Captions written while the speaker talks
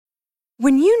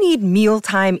When you need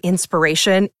mealtime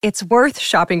inspiration, it's worth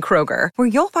shopping Kroger, where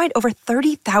you'll find over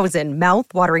 30,000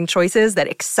 mouth-watering choices that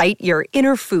excite your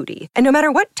inner foodie. And no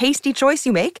matter what tasty choice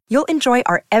you make, you'll enjoy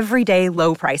our everyday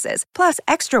low prices, plus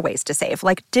extra ways to save,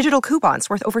 like digital coupons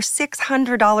worth over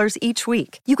 $600 each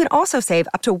week. You can also save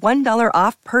up to $1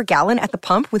 off per gallon at the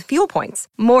pump with fuel points.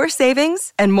 More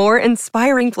savings and more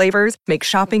inspiring flavors make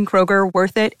shopping Kroger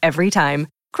worth it every time.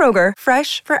 Kroger,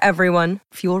 fresh for everyone.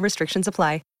 Fuel restrictions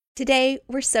apply. Today,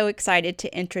 we're so excited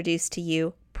to introduce to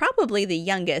you probably the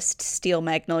youngest Steel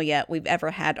Magnolia we've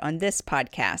ever had on this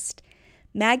podcast.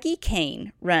 Maggie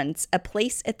Kane runs a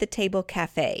Place at the Table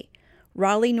Cafe,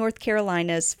 Raleigh, North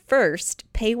Carolina's first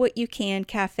pay-what-you-can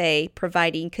cafe,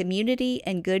 providing community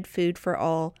and good food for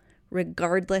all,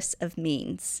 regardless of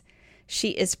means.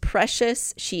 She is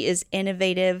precious, she is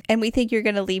innovative, and we think you're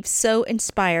going to leave so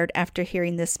inspired after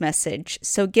hearing this message.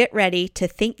 So get ready to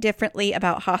think differently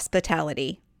about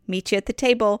hospitality. Meet you at the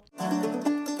table.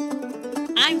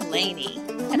 I'm Lainey.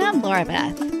 And I'm Laura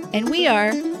Beth. And we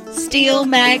are Steel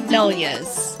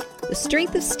Magnolias. The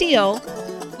strength of steel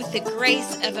with the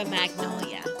grace of a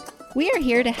magnolia. We are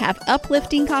here to have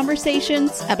uplifting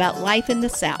conversations about life in the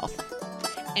South.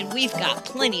 And we've got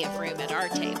plenty of room at our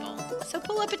table. So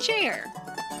pull up a chair.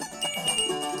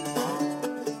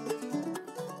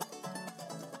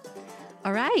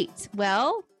 All right.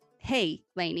 Well, hey,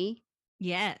 Lainey.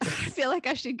 Yes. I feel like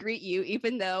I should greet you,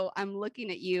 even though I'm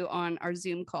looking at you on our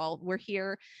Zoom call. We're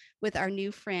here with our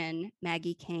new friend,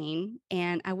 Maggie Kane,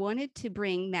 and I wanted to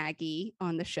bring Maggie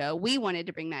on the show. We wanted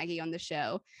to bring Maggie on the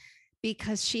show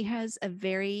because she has a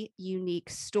very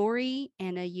unique story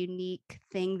and a unique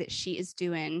thing that she is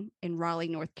doing in Raleigh,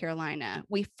 North Carolina.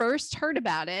 We first heard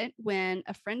about it when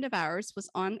a friend of ours was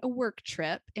on a work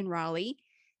trip in Raleigh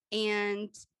and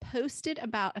posted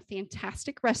about a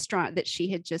fantastic restaurant that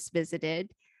she had just visited,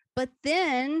 but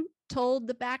then told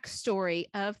the backstory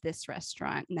of this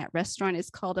restaurant. And that restaurant is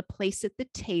called A Place at the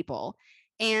Table.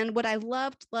 And what I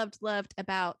loved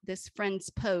about this friend's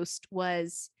post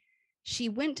was she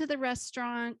went to the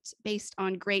restaurant based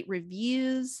on great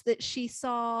reviews that she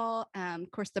saw.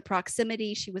 Of course, the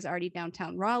proximity, she was already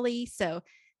downtown Raleigh, so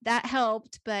that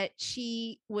helped, but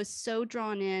she was so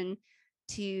drawn in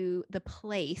to the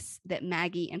place that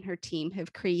Maggie and her team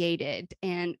have created.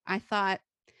 And I thought,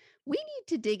 we need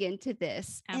to dig into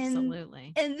this.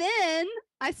 Absolutely. And then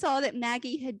I saw that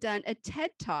Maggie had done a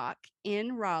TED Talk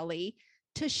in Raleigh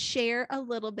to share a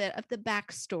little bit of the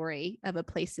backstory of A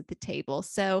Place at the Table.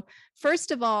 So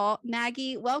first of all,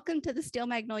 Maggie, welcome to the Steel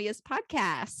Magnolias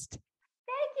podcast.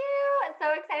 Thank you. I'm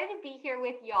so excited to be here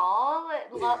with y'all.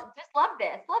 Love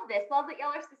this. Love that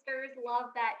y'all are sisters. Love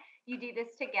that you do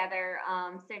this together.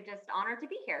 So just honored to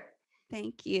be here.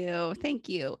 Thank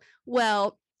you.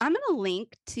 Well, I'm going to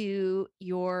link to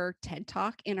your TED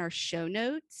Talk in our show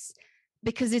notes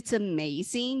because it's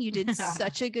amazing. You did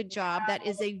such a good job. That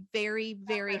is a very,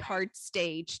 very hard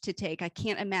stage to take. I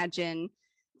can't imagine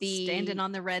standing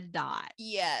on the red dot.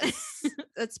 Yes,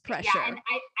 that's pressure. Yeah, and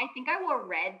I think I wore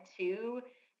red too,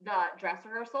 the dress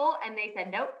rehearsal, and they said,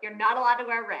 nope, you're not allowed to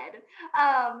wear red.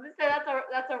 So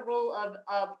that's a rule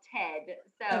of TED.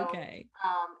 So okay.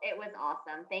 It was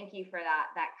awesome. Thank you for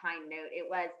that kind note. It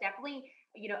was definitely,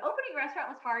 opening a restaurant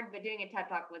was hard, but doing a TED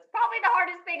Talk was probably the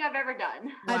hardest thing I've ever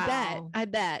done. Wow. I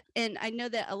bet. And I know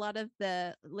that a lot of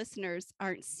the listeners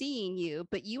aren't seeing you,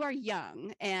 but you are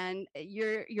young and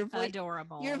your voice,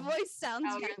 adorable. Your voice sounds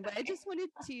young, so but I just wanted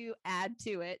to add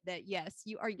to it that yes,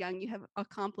 you are young. You have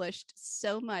accomplished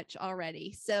so much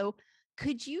already. So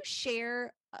could you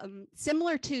share,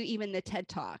 similar to even the TED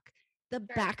Talk, the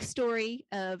backstory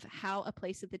of how A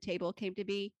Place at the Table came to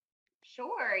be?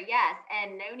 Sure, yes.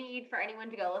 And no need for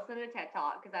anyone to go listen to the TED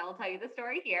Talk because I will tell you the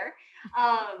story here.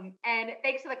 And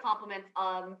thanks for the compliments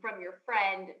from your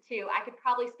friend too. I could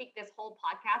probably speak this whole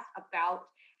podcast about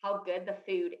how good the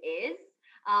food is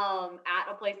at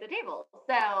A Place at the Table.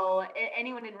 So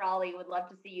anyone in Raleigh would love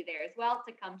to see you there as well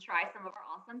to come try some of our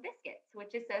awesome biscuits,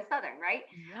 which is so Southern, right?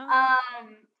 Yeah.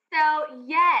 So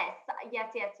yes.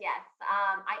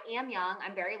 I am young.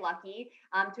 I'm very lucky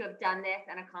to have done this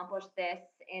and accomplished this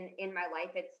in my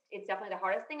life. It's definitely the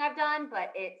hardest thing I've done,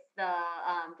 but it's the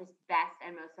just best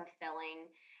and most fulfilling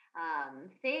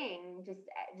thing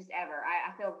just ever.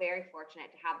 I feel very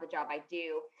fortunate to have the job I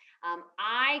do.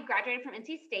 I graduated from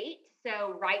NC State,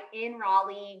 so right in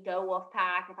Raleigh. Go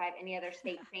Wolfpack! If I have any other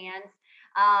state fans.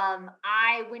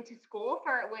 I went to school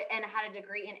and had a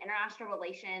degree in international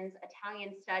relations,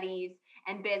 Italian studies,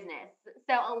 and business.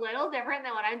 So a little different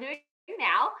than what I'm doing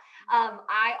now.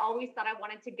 I always thought I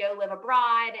wanted to go live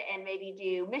abroad and maybe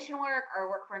do mission work or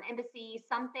work for an embassy,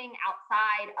 something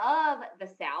outside of the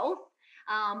South.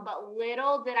 But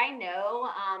little did I know,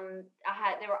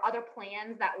 there were other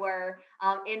plans that were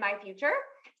in my future.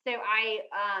 So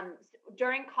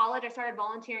during college, I started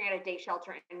volunteering at a day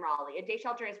shelter in Raleigh. A day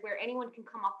shelter is where anyone can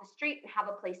come off the street and have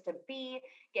a place to be,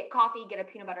 get coffee, get a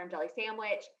peanut butter and jelly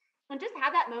sandwich, and just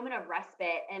have that moment of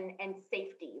respite and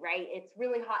safety, right? It's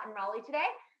really hot in Raleigh today.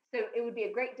 So it would be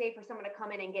a great day for someone to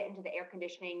come in and get into the air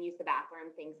conditioning, use the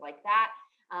bathroom, things like that.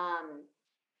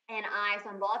 So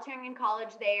I'm volunteering in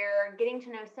college there, getting to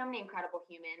know so many incredible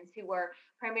humans who were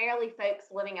primarily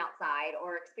folks living outside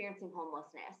or experiencing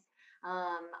homelessness.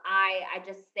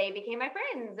 They became my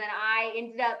friends, and I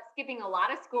ended up skipping a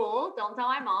lot of school. Don't tell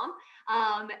my mom.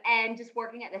 And just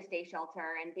working at this day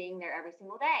shelter and being there every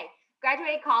single day.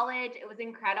 Graduated college. It was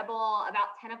incredible.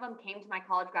 About 10 of them came to my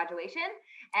college graduation.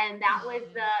 And that was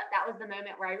the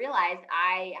moment where I realized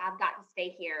I have got to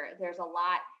stay here. There's a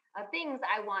lot of things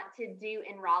I want to do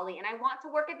in Raleigh, and I want to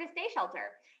work at this day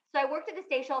shelter. So I worked at this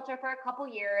day shelter for a couple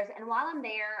years, and while I'm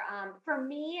there, for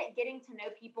me, getting to know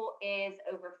people is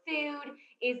over food,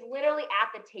 is literally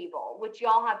at the table, which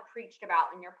y'all have preached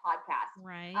about in your podcast.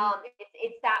 Right.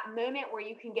 It's that moment where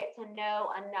you can get to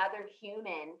know another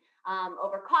human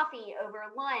over coffee,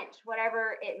 over lunch,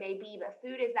 whatever it may be. But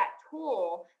food is that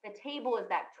tool. The table is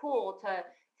that tool to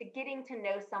getting to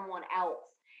know someone else.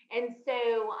 And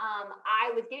so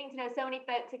I was getting to know so many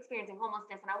folks experiencing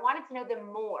homelessness, and I wanted to know them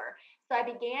more. So I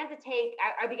began to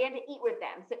eat with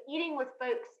them. So eating with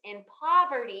folks in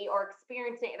poverty or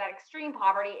experiencing that extreme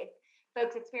poverty,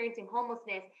 folks experiencing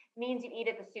homelessness, means you eat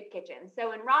at the soup kitchen.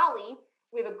 So in Raleigh,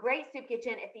 we have a great soup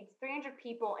kitchen. It feeds 300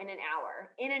 people in an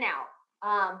hour, in and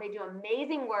out. They do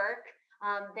amazing work.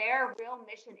 Their real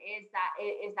mission is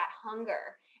that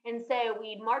hunger. And so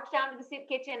we'd march down to the soup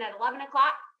kitchen at 11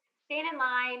 o'clock, stand in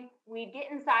line, we'd get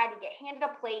inside, we'd get handed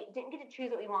a plate, didn't get to choose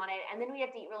what we wanted, and then we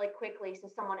have to eat really quickly so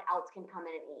someone else can come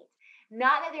in and eat.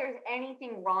 Not that there's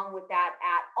anything wrong with that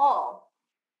at all,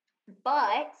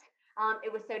 but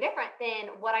it was so different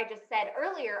than what I just said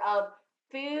earlier of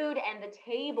food and the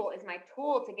table is my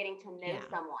tool to getting to know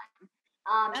someone.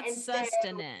 That's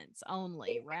sustenance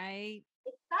only, right?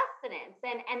 It's sustenance,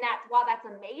 and that's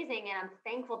amazing, and I'm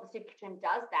thankful the soup kitchen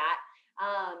does that.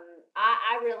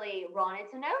 I really wanted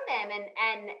to know them,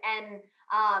 and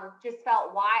just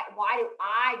felt why do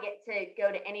I get to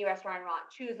go to any restaurant I want,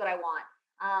 choose what I want,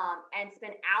 and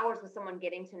spend hours with someone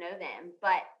getting to know them.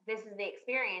 But this is the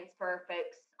experience for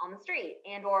folks on the street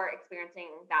and or experiencing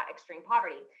that extreme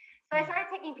poverty. So I started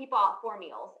taking people out for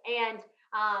meals, and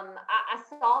I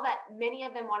saw that many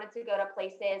of them wanted to go to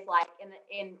places like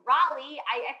in Raleigh.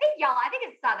 I think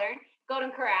it's Southern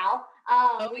Golden Corral.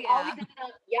 So we always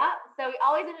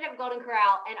ended up Golden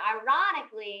Corral. And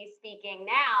ironically speaking,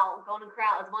 now Golden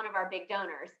Corral is one of our big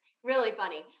donors. Really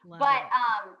funny.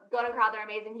 Golden Corral, they're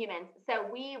amazing humans. So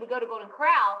we would go to Golden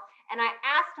Corral, and I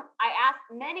asked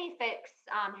many folks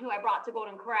who I brought to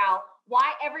Golden Corral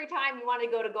why every time you wanted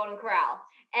to go to Golden Corral.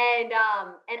 And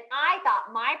I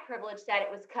thought my privilege said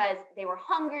it was because they were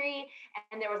hungry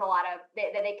and there was a lot of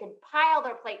that they could pile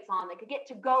their plates on. They could get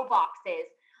to-go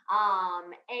boxes.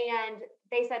 And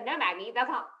they said, no, Maggie, that's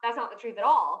not the truth at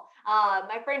all.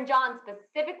 My friend John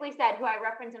specifically said, who I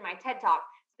referenced in my TED Talk,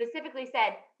 specifically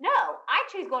said, no, I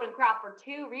choose Golden Corral for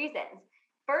two reasons.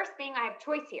 First being I have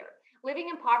choice here. Living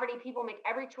in poverty, people make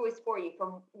every choice for you,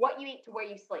 from what you eat to where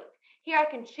you sleep. Here I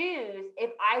can choose if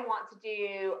I want to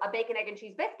do a bacon, egg, and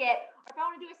cheese biscuit, or if I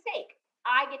want to do a steak.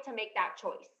 I get to make that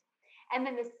choice. And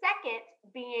then the second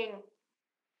being,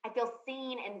 I feel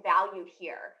seen and valued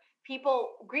here. People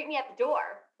greet me at the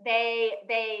door.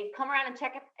 They come around and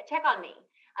check on me.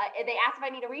 They ask if I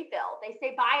need a refill. They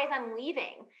say bye as I'm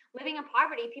leaving. Living in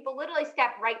poverty, people literally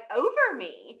step right over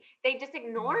me. They just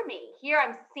ignore me. Here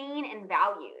I'm seen and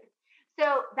valued.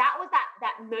 So that was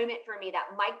that moment for me,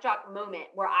 that mic drop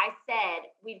moment where I said,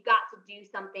 we've got to do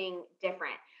something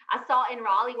different. I saw in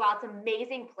Raleigh, while it's an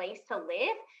amazing place to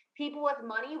live, people with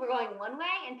money were going one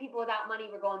way and people without money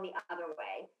were going the other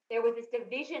way. There was this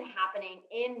division happening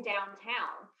in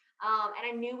downtown. And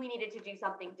I knew we needed to do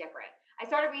something different. I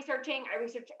started researching. I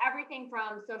researched everything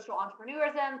from social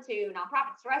entrepreneurism to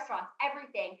nonprofits to restaurants,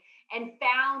 everything, and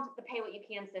found the pay what you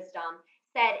can system.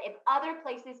 Said if other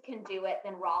places can do it,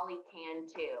 then Raleigh can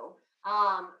too.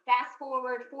 Fast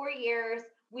forward 4 years,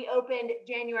 we opened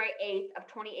January 8th of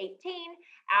 2018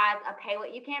 as a pay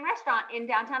what you can restaurant in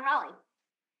downtown Raleigh.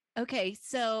 Okay,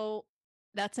 so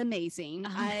that's amazing.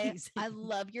 I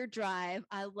love your drive.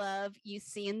 I love you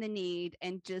seeing the need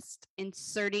and just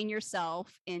inserting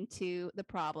yourself into the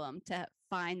problem to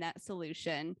find that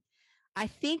solution. I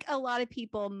think a lot of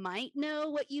people might know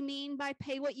what you mean by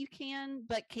pay what you can,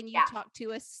 but can you talk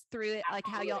to us through it, like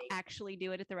how y'all actually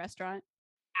do it at the restaurant?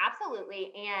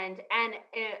 Absolutely. And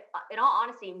in all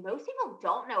honesty, most people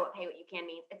don't know what pay what you can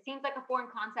means. It seems like a foreign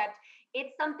concept.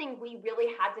 It's something we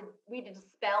had to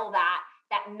dispel that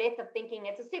myth of thinking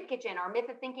it's a soup kitchen, or myth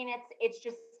of thinking it's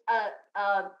just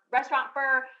a restaurant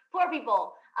for poor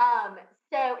people.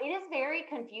 So it is very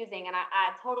confusing, and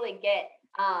I totally get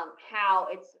how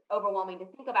it's overwhelming to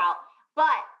think about.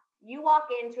 But you walk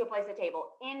into a place at table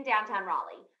in downtown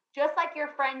Raleigh, just like your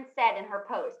friend said in her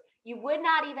post, you would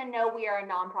not even know we are a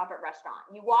nonprofit restaurant.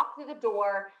 You walk through the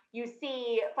door, you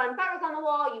see fun photos on the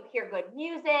wall, you hear good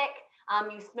music,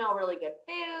 you smell really good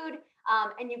food,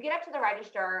 and you get up to the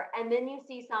register, and then you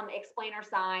see some explainer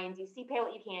signs, you see pay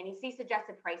what you can, you see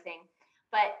suggested pricing.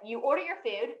 But you order your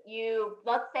food.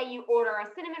 Let's say you order a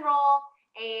cinnamon roll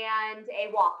and a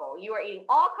waffle. You are eating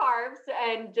all carbs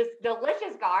and just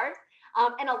delicious carbs,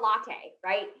 and a latte,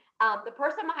 right? The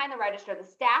person behind the register, the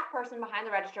staff person behind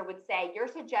the register would say, your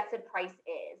suggested price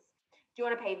is, do you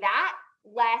want to pay that,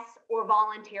 less, or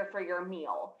volunteer for your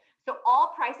meal? So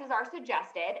all prices are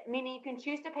suggested, meaning you can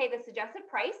choose to pay the suggested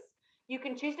price. You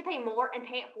can choose to pay more and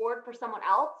pay it forward for someone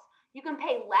else. You can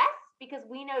pay less because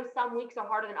we know some weeks are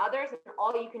harder than others, and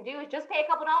all you can do is just pay a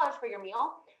couple dollars for your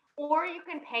meal, or you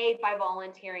can pay by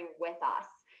volunteering with us.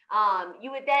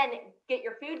 You would then get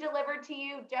your food delivered to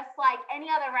you just like any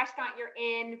other restaurant you're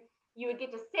in. You would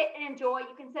get to sit and enjoy.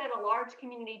 You can sit at a large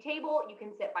community table. You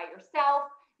can sit by yourself.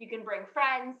 You can bring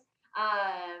friends,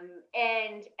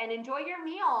 and enjoy your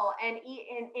meal and eat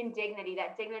in dignity.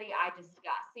 That dignity I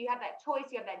discussed. So you have that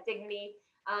choice. You have that dignity.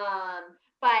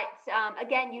 But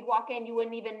again, you'd walk in, you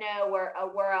wouldn't even know we're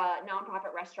a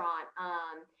nonprofit restaurant,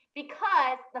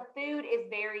 because the food is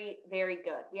very, very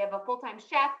good. We have a full-time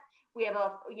chef. We have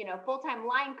full-time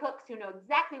line cooks who know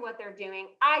exactly what they're doing.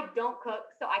 I don't cook,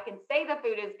 so I can say the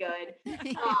food is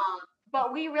good.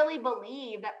 But we really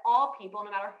believe that all people,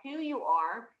 no matter who you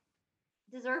are,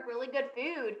 deserve really good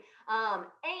food.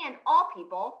 And all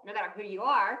people, no matter who you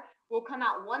are, will come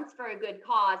out once for a good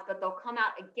cause, but they'll come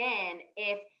out again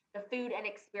if the food and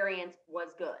experience was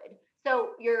good.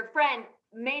 So your friend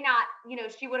may not,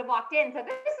 she would have walked in and said,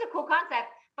 this is a cool concept,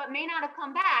 but may not have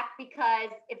come back because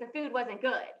if the food wasn't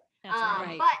good. That's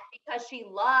right. But because she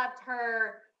loved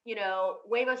her,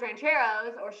 huevos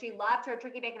rancheros, or she loved her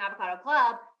turkey bacon avocado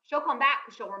club, she'll come back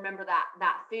because she'll remember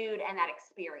that food and that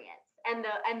experience and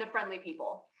the friendly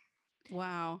people.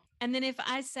 Wow. And then if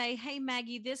I say, hey,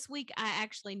 Maggie, this week I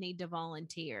actually need to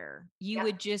volunteer, you Yep.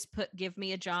 would just give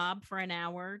me a job for an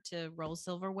hour to roll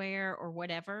silverware or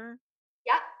whatever.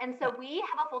 Yep. And so we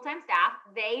have a full-time staff.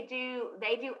 They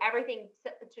do everything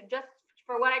to just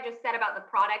for what I just said about the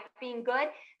product being good.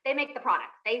 They make the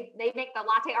product. They make the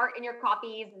latte art in your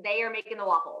coffees. They are making the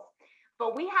waffles.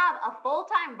 But we have a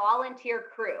full-time volunteer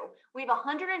crew. We have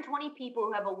 120 people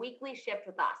who have a weekly shift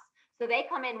with us. So they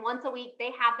come in once a week. They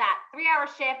have that 3-hour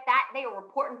shift that they are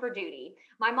reporting for duty.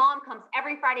 My mom comes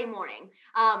every Friday morning,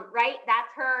 right? That's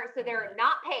her. So they're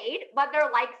not paid, but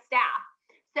they're like staff.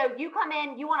 So you come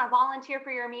in, you want to volunteer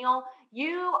for your meal.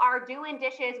 You are doing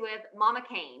dishes with Mama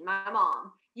Kane, my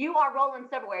mom. You are rolling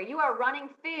silverware. You are running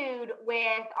food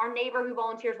with our neighbor who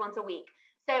volunteers once a week.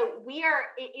 So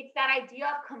it's that idea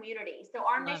of community. So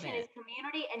our mission is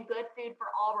community and good food for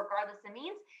all, regardless of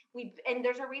means. And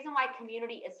there's a reason why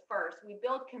community is first. We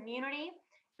build community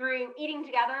through eating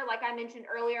together, like I mentioned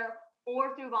earlier,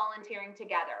 or through volunteering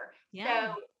together.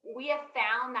 Yeah. So we have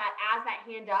found that as that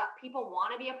hand up, people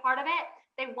want to be a part of it.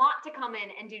 They want to come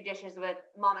in and do dishes with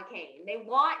Mama Kane. They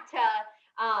want to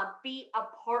be a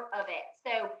part of it.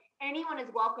 So anyone is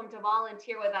welcome to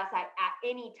volunteer with us at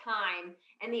any time.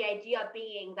 And the idea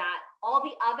being that all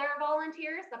the other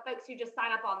volunteers, the folks who just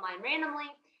sign up online randomly,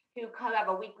 who have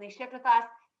a weekly shift with us,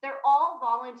 they're all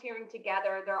volunteering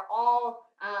together. They're all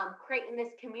creating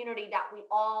this community that we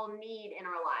all need in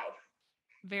our life.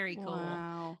 Very cool.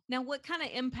 Wow. Now, what kind of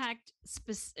impact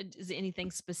is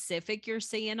anything specific you're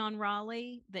seeing on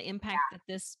Raleigh? The impact that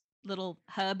this little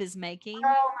hub is making?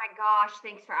 Oh my gosh,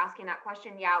 thanks for asking that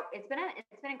question. Yeah, it's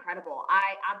been incredible.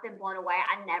 I've been blown away.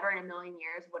 I never in a million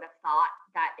years would have thought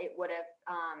that it would have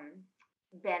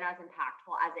been as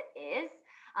impactful as it is.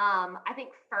 I think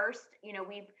first,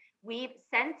 we've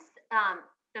since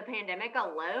the pandemic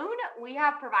alone, we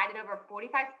have provided over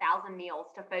 45,000 meals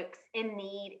to folks in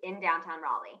need in downtown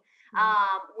Raleigh,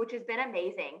 which has been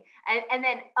amazing. And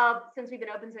then since we've been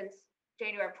open since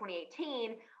January of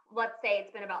 2018, let's say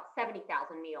it's been about 70,000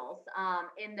 meals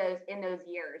in those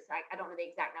years. I don't know the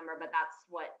exact number, but that's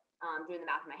what doing the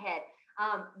math in my head.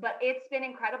 But it's been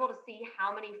incredible to see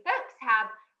how many folks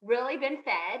have really been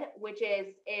fed, which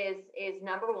is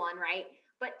number one, right?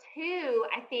 But two,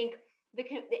 I think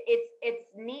it's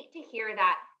neat to hear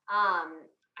that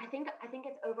I think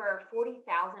it's over 40,000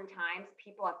 times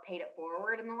people have paid it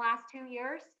forward in the last 2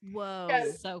 years. Whoa.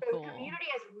 So The cool. community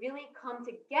has really come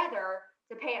together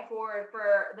to pay it forward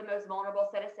for the most vulnerable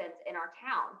citizens in our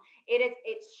town.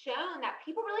 It's shown that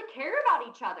people really care about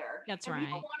each other. That's and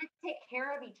People right. want to take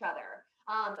care of each other.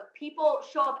 People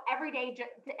show up every day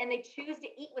and they choose to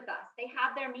eat with us. They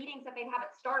have their meetings that they have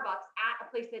at Starbucks at a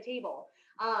place at the table.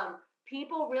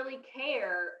 People really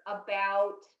care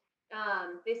about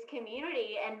this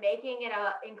community and making it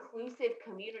a inclusive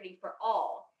community for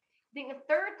all. I think the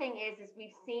third thing is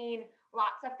we've seen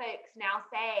lots of folks now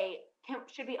say,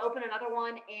 should we open another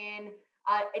one in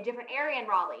a different area in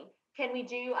Raleigh? Can we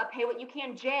do a pay what you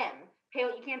can gym, pay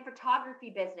what you can photography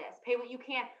business, pay what you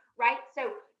can, right?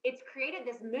 So it's created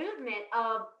this movement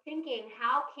of thinking,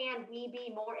 how can we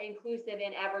be more inclusive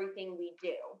in everything we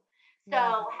do? So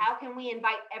how can we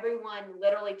invite everyone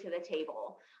literally to the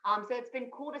table? So it's been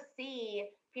cool to see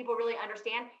people really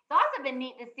understand. It's also been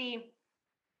neat to see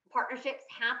partnerships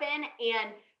happen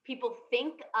and people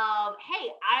think of,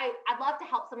 hey, I'd love to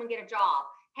help someone get a job.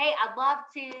 Hey, I'd love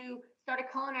to start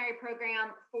a culinary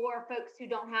program for folks who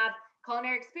don't have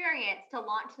culinary experience to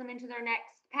launch them into their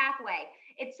next pathway.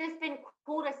 It's just been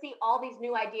cool to see all these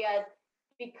new ideas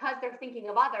because they're thinking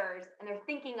of others and they're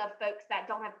thinking of folks that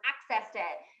don't have access to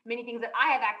many things that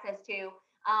I have access to,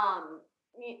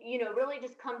 really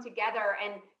just come together.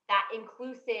 And that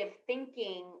inclusive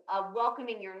thinking of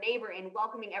welcoming your neighbor and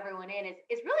welcoming everyone in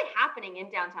is really happening in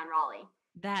downtown Raleigh.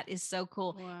 That is so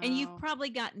cool. And you've probably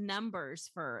got numbers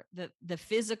for the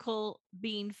physical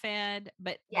being fed,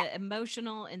 but the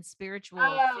emotional and spiritual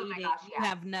feeding, you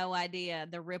have no idea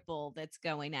the ripple that's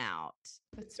going out.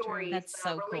 That's stories, that's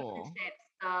so cool.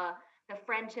 The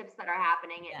friendships that are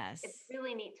happening. It's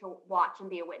really neat to watch and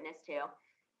be a witness to.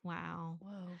 Wow.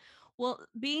 Whoa. Well,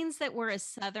 being that we're a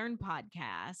Southern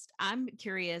podcast, I'm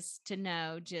curious to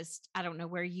know I don't know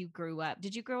where you grew up.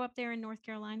 Did you grow up there in North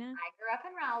Carolina? I grew up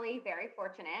in Raleigh, very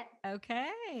fortunate.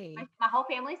 Okay. My whole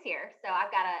family's here. So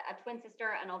I've got a twin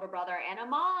sister, an older brother, and a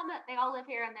mom. They all live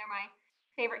here and they're my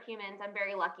favorite humans. I'm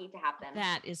very lucky to have them.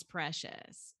 That is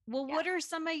precious. Well, what are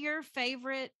some of your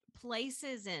favorite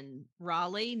places in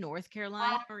Raleigh, North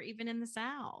Carolina, or even in the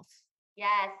South?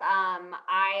 Yes,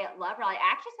 I love Raleigh.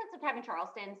 I actually spent some time in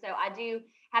Charleston, so I do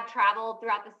have traveled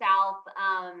throughout the South,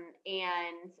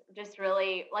 and just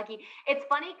really lucky. It's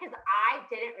funny because I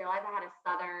didn't realize I had a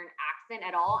Southern accent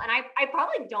at all, and I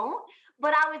probably don't.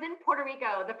 But I was in Puerto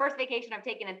Rico, the first vacation I've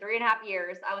taken in 3.5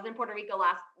 years. I was in Puerto Rico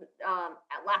last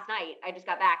night. I just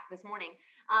got back this morning,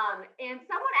 and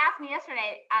someone asked me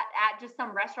yesterday at just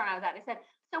some restaurant I was at. They said,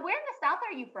 "So where in the South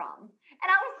are you from?" And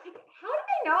I was like, how did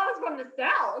they know I was from the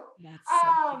South? That's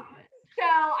so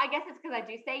I guess it's because I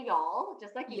do say y'all,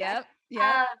 just like you guys.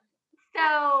 Yeah.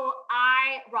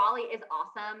 Raleigh is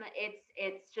awesome.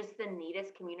 It's just the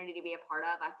neatest community to be a part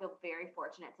of. I feel very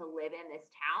fortunate to live in this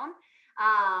town.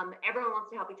 Everyone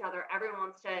wants to help each other. Everyone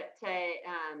wants to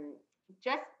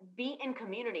just be in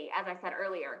community, as I said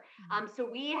earlier. So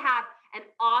we have an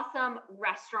awesome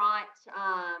restaurant,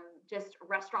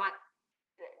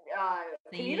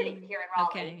 community here in Raleigh.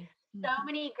 Okay. So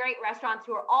many great restaurants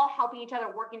who are all helping each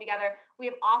other, working together. We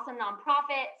have awesome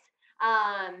nonprofits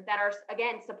that are,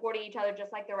 again, supporting each other,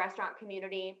 just like the restaurant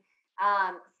community.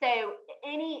 So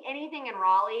anything in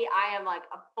Raleigh, I am like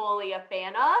fully a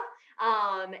fan of.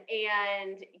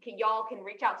 And y'all can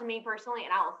reach out to me personally,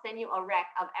 and I will send you a rec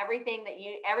of everything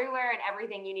everywhere and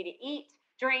everything you need to eat,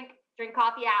 drink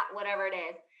coffee at, whatever it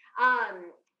is.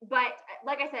 But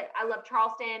like I said, I love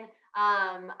Charleston.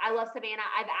 I love Savannah.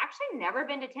 I've actually never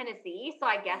been to Tennessee, so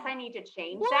I guess I need to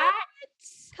change that.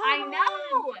 I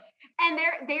know. And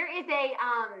there is a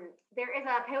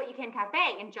Pay What You Can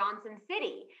cafe in Johnson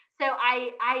City. So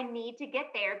I need to get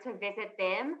there to visit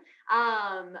them.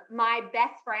 My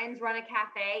best friends run a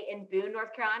cafe in Boone,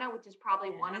 North Carolina, which is probably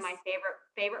one of my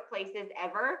favorite places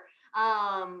ever.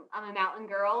 I'm a mountain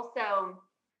girl, so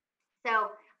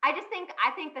I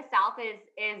think the South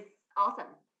is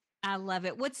awesome. I love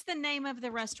it. What's the name of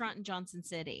the restaurant in Johnson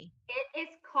City? It is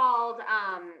called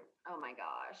oh my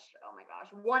gosh.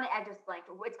 I just blanked.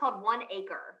 It's called 1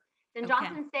 Acre. It's in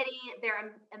Johnson City.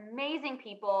 They're amazing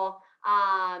people.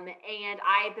 And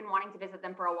I've been wanting to visit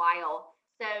them for a while.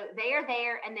 So they are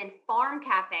there. And then Farm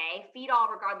Cafe, Feed All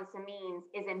Regardless of Means,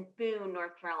 is in Boone,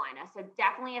 North Carolina. So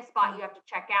definitely a spot you have to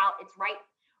check out. It's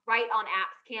right on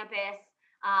App's campus.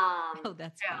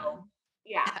 That's fun.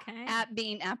 Yeah. Okay. App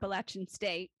being Appalachian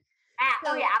State.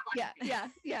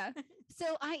 Appalachian. Yeah.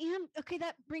 So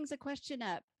that brings a question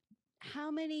up.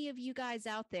 How many of you guys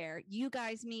out there, you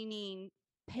guys meaning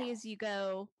pay as you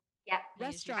go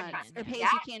restaurants or pay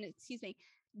as you can, excuse me.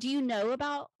 Do you know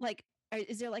about like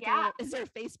Is there like is there a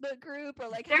Facebook group or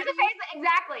like? There's a Facebook.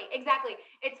 Exactly.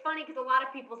 It's funny because a lot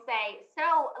of people say,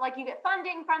 so like you get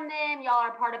funding from them, y'all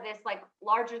are part of this like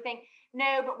larger thing.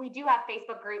 No, but we do have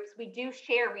Facebook groups. We do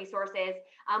share resources.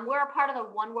 We're a part of the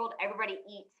One World Everybody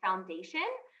Eats Foundation.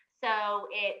 So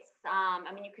it's,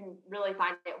 you can really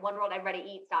find it at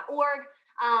oneworldeverybodyeats.org.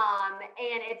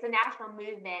 And it's a national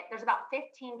movement. There's about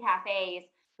 15 cafes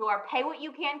who are pay what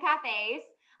you can cafes.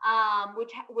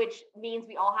 Which means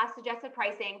we all have suggested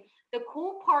pricing. The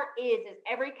cool part is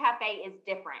every cafe is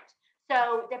different.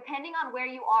 So depending on where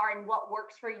you are and what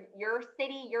works for your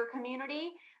city, your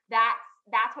community,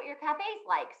 that's what your cafe is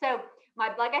like. So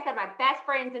like I said, my best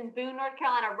friends in Boone, North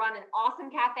Carolina run an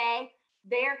awesome cafe.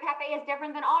 Their cafe is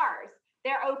different than ours.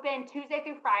 They're open Tuesday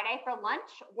through Friday for lunch.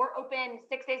 We're open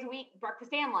 6 days a week,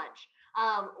 breakfast and lunch.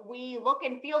 We look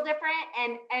and feel different.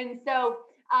 And so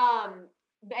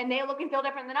and they look and feel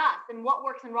different than us. And what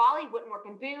works in Raleigh wouldn't work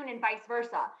in Boone and vice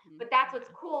versa. But that's what's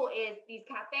cool is these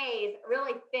cafes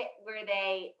really fit where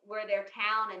their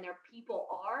town and their people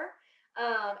are.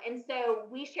 And so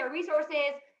we share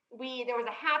resources. There was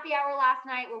a happy hour last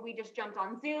night where we just jumped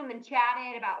on Zoom and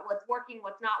chatted about what's working,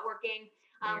 what's not working.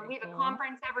 We have a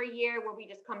conference every year where we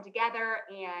just come together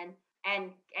and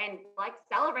like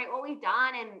celebrate what we've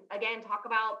done. And again, talk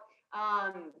about,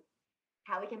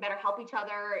 how we can better help each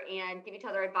other and give each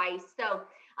other advice. So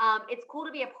it's cool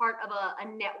to be a part of a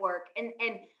network.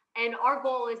 And our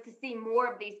goal is to see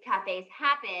more of these cafes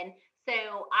happen.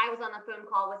 So I was on the phone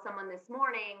call with someone this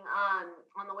morning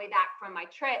on the way back from my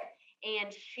trip,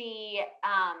 and she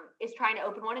is trying to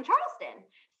open one in Charleston.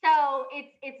 So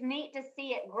it's neat to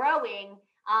see it growing.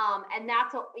 And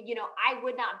that's what, I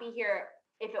would not be here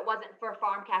if it wasn't for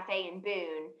Farm Cafe in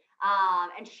Boone.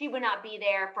 And she would not be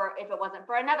there if it wasn't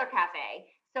for another cafe.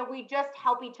 So we just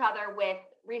help each other with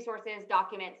resources,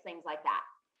 documents, things like that.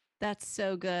 That's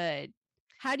so good.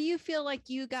 How do you feel like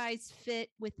you guys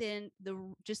fit within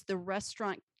the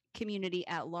restaurant community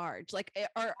at large? Like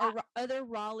are other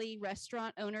Raleigh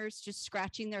restaurant owners just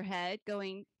scratching their head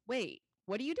going, wait,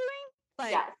 what are you doing?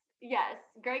 Like, yes.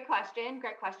 Great question.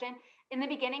 In the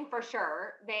beginning, for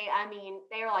sure, they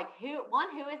are like, who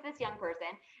is this young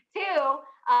person? Two,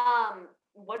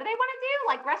 what do they want to do?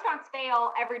 Like restaurants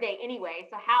fail every day anyway.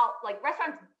 So how, like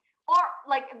restaurants, or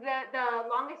like the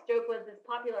longest joke was this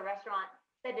popular restaurant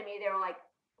said to me, they were like,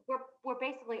 we're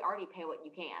basically already pay what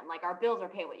you can. Like our bills are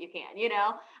pay what you can,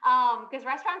 because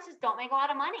restaurants just don't make a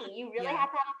lot of money. You really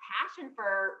have to have a passion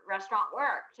for restaurant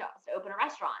work to open a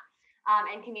restaurant,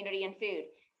 and community and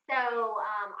food. So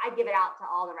I give it out to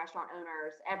all the restaurant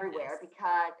owners everywhere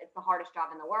because it's the hardest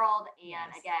job in the world.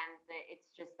 And again, it's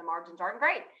just the margins aren't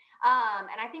great.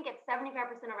 And I think it's 75%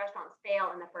 of restaurants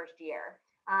fail in the first year.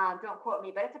 Don't quote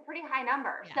me, but it's a pretty high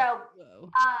number. Yeah. So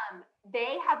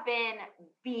they have been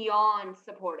beyond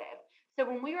supportive. So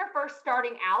when we were first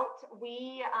starting out,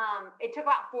 it took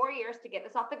about 4 years to get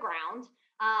this off the ground.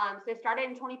 So it started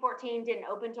in 2014,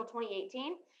 didn't open until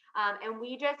 2018. And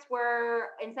we just were,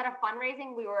 instead of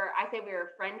fundraising, we were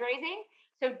friend raising.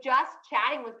 So just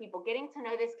chatting with people, getting to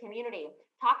know this community,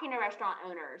 talking to restaurant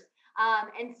owners.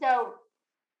 And so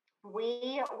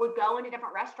we would go into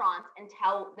different restaurants and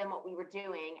tell them what we were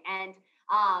doing. And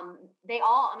they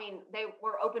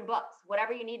were open books.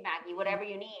 Whatever you need, Maggie, whatever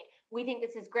you need. We think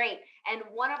this is great. And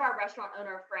one of our restaurant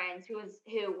owner friends who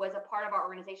was a part of our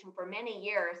organization for many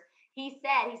years, he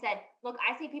said, look,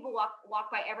 I see people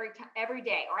walk by every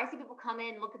day, or I see people come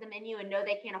in, look at the menu and know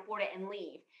they can't afford it and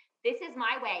leave. This is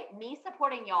my way. Me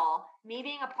supporting y'all, me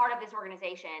being a part of this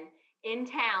organization in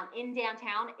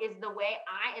downtown is the way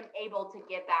I am able to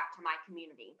give back to my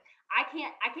community. I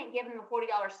can't give them a $40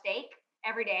 steak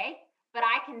every day, but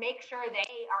I can make sure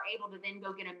they are able to then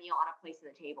go get a meal at a place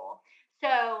at the table.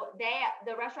 So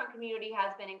the restaurant community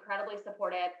has been incredibly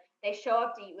supportive. They show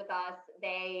up to eat with us.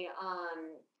 They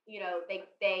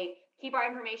they keep our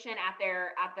information at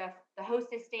the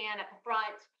hostess stand at the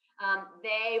front.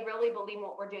 They really believe in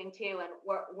what we're doing too, and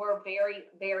we're very,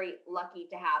 very lucky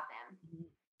to have them.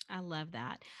 I love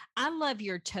that. I love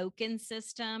your token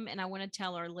system, and I want to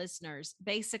tell our listeners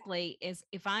basically is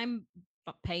if I'm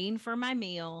paying for my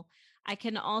meal, I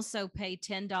can also pay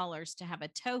 $10 to have a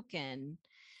token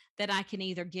that I can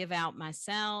either give out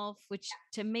myself, which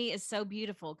to me is so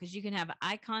beautiful because you can have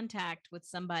eye contact with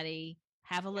somebody,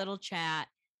 have a little chat,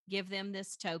 give them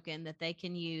this token that they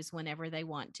can use whenever they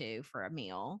want to for a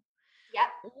meal.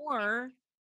 Yep. Or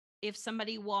if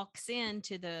somebody walks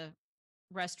into the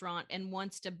restaurant and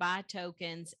wants to buy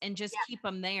tokens and just keep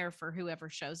them there for whoever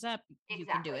shows up, you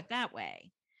can do it that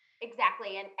way.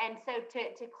 Exactly. And so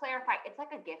to clarify, it's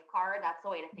like a gift card. That's the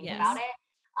way to think about it.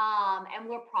 And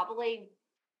we're probably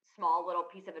small little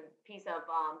piece of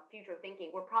future thinking,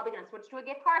 we're probably going to switch to a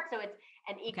gift card. So it's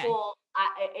an equal,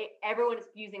 everyone is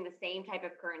using the same type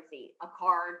of currency, a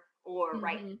card or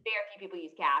right. Very few people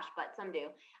use cash, but some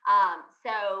do.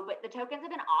 But the tokens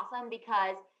have been awesome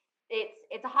because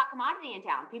it's a hot commodity in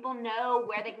town. People know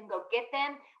where they can go get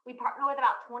them. We partner with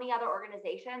about 20 other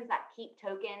organizations that keep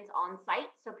tokens on site,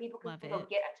 so people can go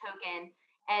get a token,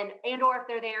 or if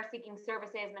they're there seeking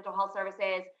services, mental health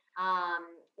services,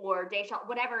 or day shelter,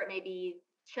 whatever it may be,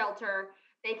 shelter,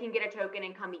 they can get a token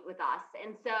and come meet with us.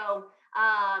 And so,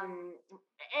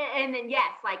 and then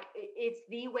yes, like it's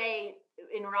the way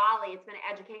in Raleigh. It's been an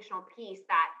educational piece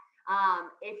that.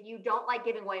 If you don't like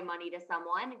giving away money to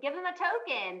someone, give them a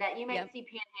token that you may see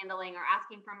panhandling or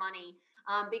asking for money,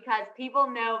 because people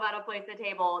know about a place at the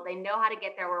table. They know how to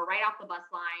get there. We're right off the bus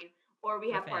line, or we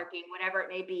have parking, whatever it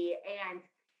may be. And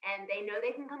they know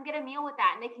they can come get a meal with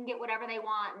that, and they can get whatever they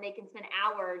want, and they can spend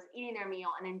hours eating their meal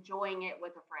and enjoying it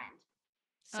with a friend.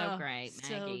 So great,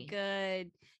 Maggie. So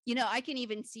good. I can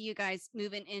even see you guys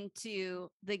moving into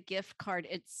the gift card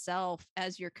itself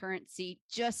as your currency,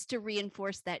 just to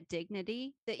reinforce that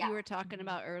dignity that you were talking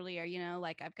about earlier.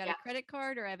 Like I've got a credit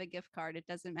card or I have a gift card. It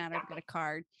doesn't matter. I've got a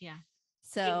card. Yeah.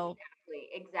 So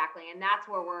exactly. And that's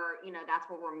where we're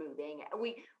moving.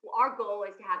 Our goal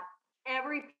is to have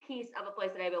every piece of a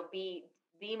place that I will be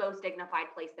the most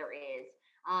dignified place there is.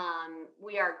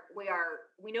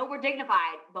 We know we're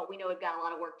dignified, but we know we've got a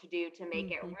lot of work to do to make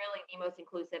it really the most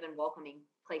inclusive and welcoming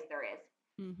place there is.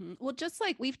 Well, just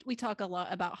like we talk a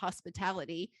lot about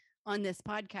hospitality on this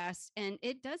podcast, and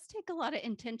it does take a lot of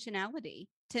intentionality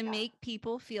to make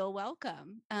people feel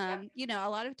welcome. A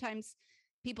lot of times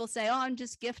people say, "Oh, I'm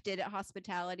just gifted at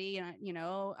hospitality," and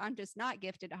I'm just not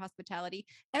gifted at hospitality.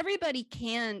 Everybody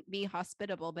can be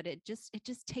hospitable, but it just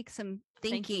takes some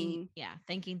thinking.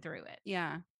 Thinking through it.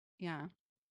 Yeah,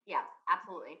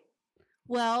 absolutely.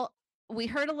 Well, we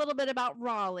heard a little bit about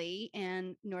Raleigh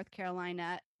and North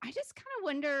Carolina. I just kind of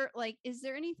wonder, like, is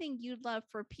there anything you'd love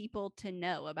for people to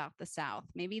know about the South?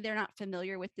 Maybe they're not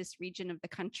familiar with this region of the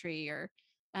country, or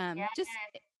I think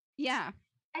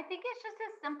it's just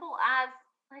as simple as,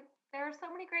 like, there are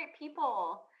so many great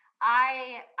people.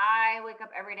 I wake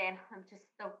up every day and I'm just,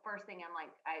 the first thing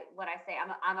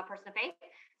I'm a person of faith.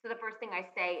 So the first thing I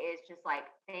say is just like,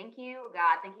 thank you,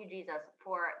 God, thank you, Jesus,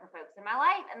 for the folks in my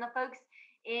life and the folks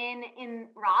in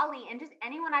Raleigh and just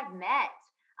anyone I've met.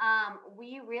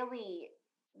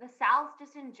 The South,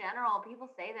 just in general, people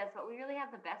say this, but we really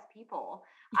have the best people.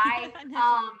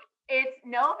 It's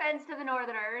no offense to the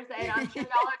Northerners, and I'm sure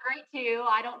y'all are great too.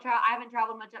 I haven't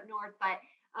traveled much up north, but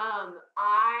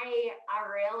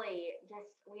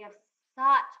we have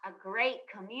such a great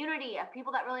community of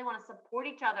people that really want to support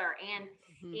each other and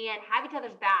have each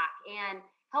other's back and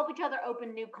help each other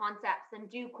open new concepts and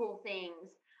do cool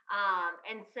things.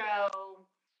 And so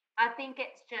I think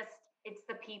it's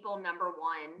the people, number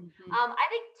one. I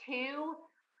think two,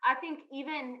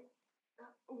 even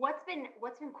what's been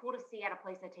cool to see at a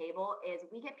place at table is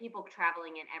we get people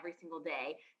traveling in every single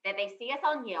day that they see us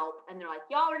on Yelp and they're like,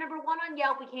 y'all are number one on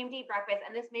Yelp. We came to eat breakfast.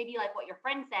 And this may be like what your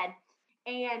friend said.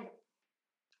 And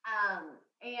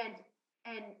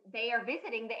they are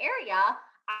visiting the area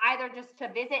either just to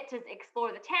visit, to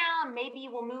explore the town. Maybe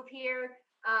we'll move here,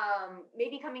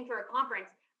 maybe coming for a conference,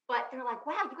 but they're like,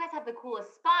 wow, you guys have the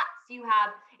coolest spots.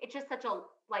 It's just such a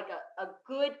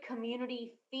good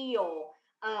community feel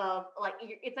of like,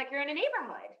 it's like you're in a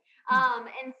neighborhood.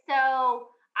 And so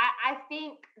I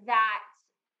think that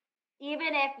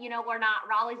even if,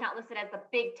 Raleigh's not listed as the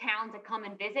big town to come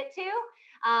and visit to,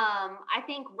 I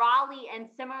think Raleigh, and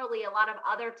similarly, a lot of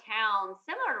other towns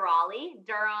similar to Raleigh,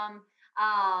 Durham,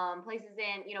 places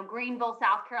in, Greenville,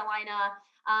 South Carolina.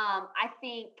 I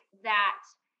think that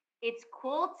it's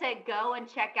cool to go and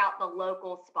check out the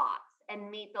local spots and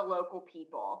meet the local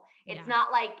people. It's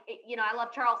not like, I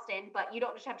love Charleston, but you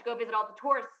don't just have to go visit all the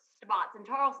tourist spots in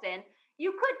Charleston.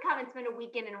 You could come and spend a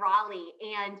weekend in Raleigh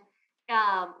and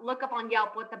look up on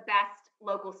Yelp what the best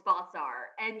local spots are.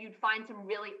 And you'd find some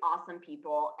really awesome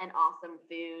people and awesome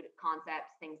food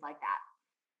concepts, things like that.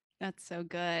 That's so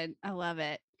good. I love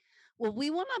it. Well,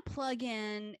 we want to plug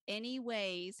in any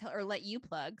ways, or let you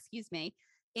plug,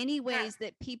 any ways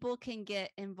that people can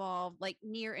get involved, like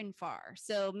near and far.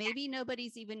 So maybe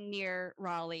nobody's even near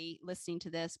Raleigh listening to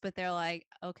this, but they're like,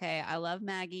 okay, I love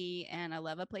Maggie and I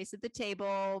love a place at the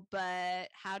table, but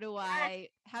how do I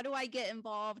get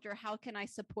involved, or how can I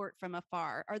support from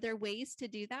afar? Are there ways to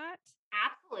do that?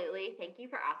 Absolutely. Thank you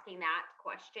for asking that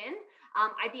question.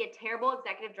 I'd be a terrible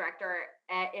executive director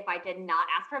if I did not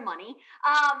ask for money.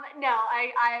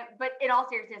 But in all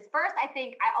seriousness, first, I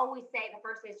think I always say the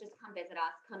first is just come visit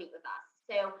us, come eat with us.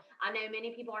 So I know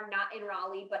many people are not in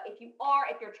Raleigh, but if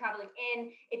you're traveling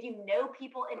in, if you know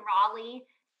people in Raleigh,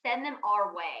 send them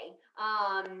our way.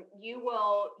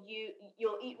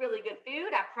 You'll eat really good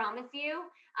food, I promise you,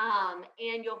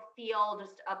 and you'll feel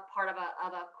just a part of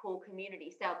a cool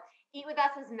community. So eat with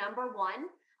us is number one.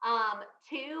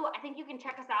 Two, I think you can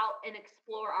check us out and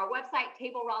explore our website,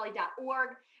 tableraleigh.org,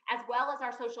 as well as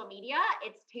our social media.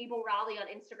 It's Table Raleigh on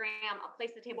Instagram, A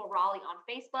Place at Table Raleigh on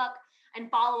Facebook,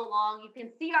 and follow along. You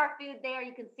can see our food there.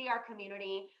 You can see our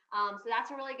community. So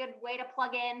that's a really good way to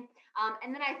plug in.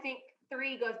 And then I think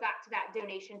three goes back to that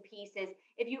donation piece is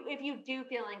if you do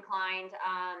feel inclined,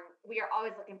 we are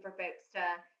always looking for folks to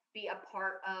be a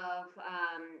part of,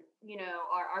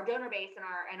 our donor base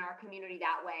and our community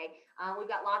that way. We've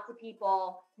got lots of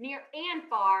people near and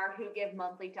far who give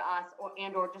monthly to us or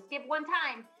just give one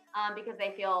time because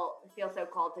they feel so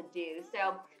called to do.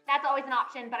 So that's always an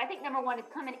option. But I think number one is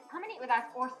come and eat with us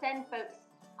or send folks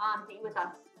to eat with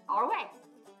us our way.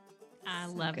 I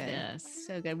love this.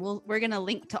 So good. We're going to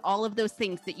link to all of those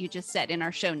things that you just said in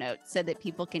our show notes so that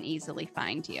people can easily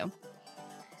find you.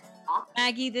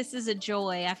 Maggie, this is a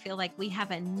joy. I feel like we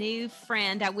have a new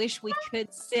friend. I wish we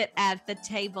could sit at the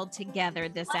table together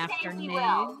this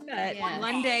afternoon, but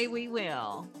one day we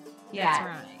will. Yeah. That's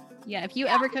right. Yeah, if you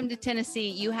ever come to Tennessee,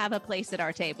 you have a place at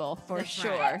our table for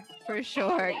sure. Right. For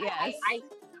sure. Yes.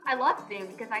 I love Zoom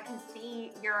because I can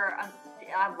see your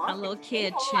I love a little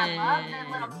kitchen. I love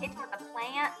the little kitchen with the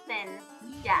plants and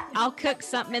I'll cook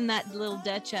something in that little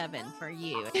Dutch oven for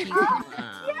you.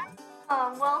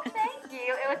 Well, thank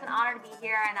you. It was an honor to be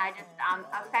here, and I'm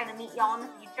excited to meet y'all in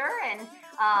the future, and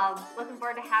looking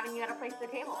forward to having you at A Place at the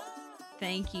Table.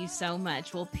 Thank you so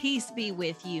much. Well, peace be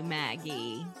with you,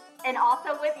 Maggie. And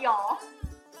also with y'all.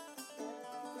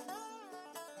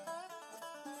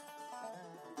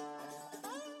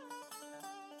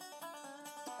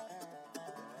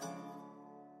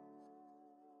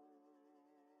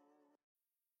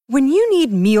 When you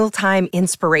need mealtime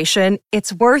inspiration,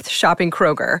 it's worth shopping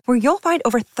Kroger, where you'll find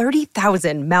over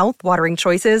 30,000 mouth-watering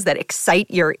choices that excite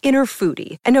your inner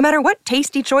foodie. And no matter what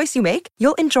tasty choice you make,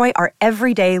 you'll enjoy our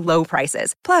everyday low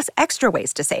prices, plus extra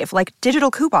ways to save, like digital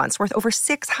coupons worth over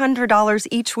 $600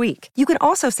 each week. You can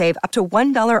also save up to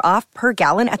 $1 off per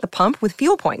gallon at the pump with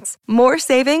fuel points. More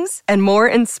savings and more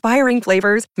inspiring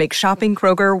flavors make shopping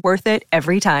Kroger worth it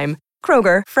every time.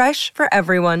 Kroger, fresh for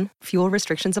everyone. Fuel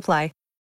restrictions apply.